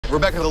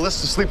Rebecca, the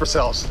list of sleeper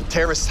cells. The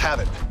terrorists have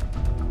it.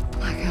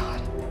 My God.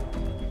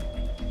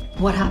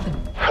 What happened?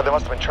 They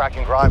must have been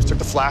tracking Grimes. Took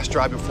the flash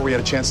drive before we had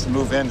a chance to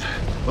move in.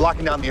 We're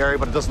locking down the area,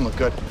 but it doesn't look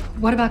good.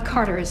 What about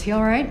Carter? Is he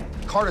all right?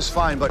 Carter's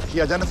fine, but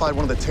he identified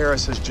one of the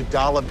terrorists as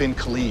Jadala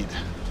Bin-Khalid.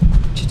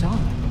 Jadala?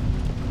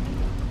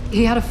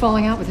 He had a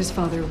falling out with his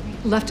father.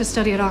 Left to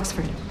study at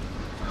Oxford.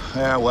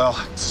 Yeah, well,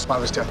 his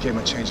father's death gave him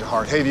a change of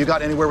heart. Hey, have you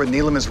got anywhere with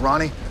Nilaa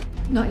Mizrani?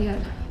 Not yet.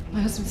 My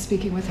husband's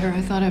speaking with her.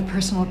 I thought a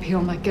personal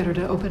appeal might get her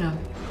to open up.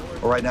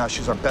 Well, right now,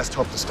 she's our best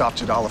hope to stop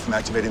Jadala from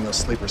activating those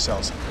sleeper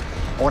cells.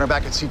 I want her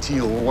back at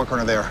CTU. We'll work on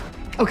her there.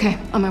 Okay,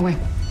 on my way.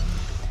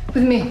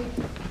 With me.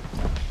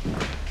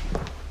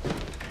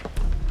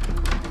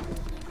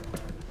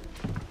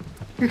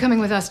 You're coming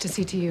with us to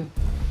CTU.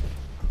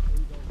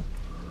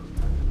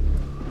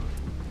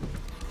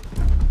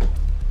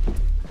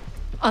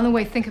 On the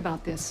way, think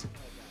about this.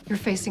 You're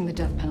facing the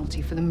death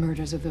penalty for the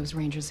murders of those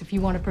Rangers. If you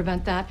want to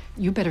prevent that,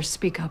 you better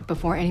speak up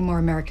before any more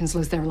Americans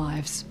lose their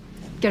lives.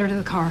 Get her to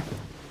the car.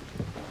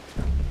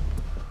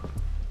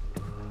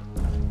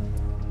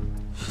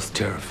 She's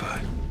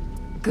terrified.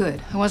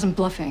 Good. I wasn't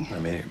bluffing. I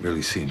mean, it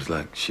really seems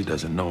like she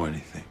doesn't know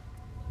anything.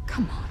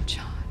 Come on,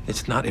 John.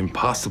 It's not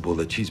impossible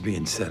that she's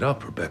being set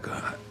up,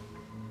 Rebecca.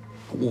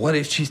 What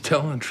if she's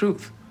telling the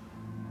truth?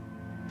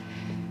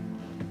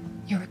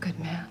 You're a good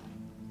man.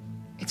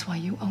 It's why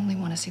you only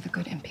want to see the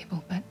good in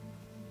people, but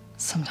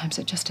sometimes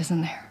it just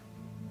isn't there.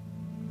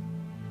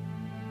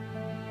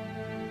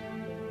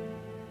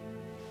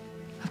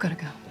 I've got to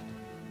go.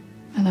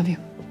 I love you.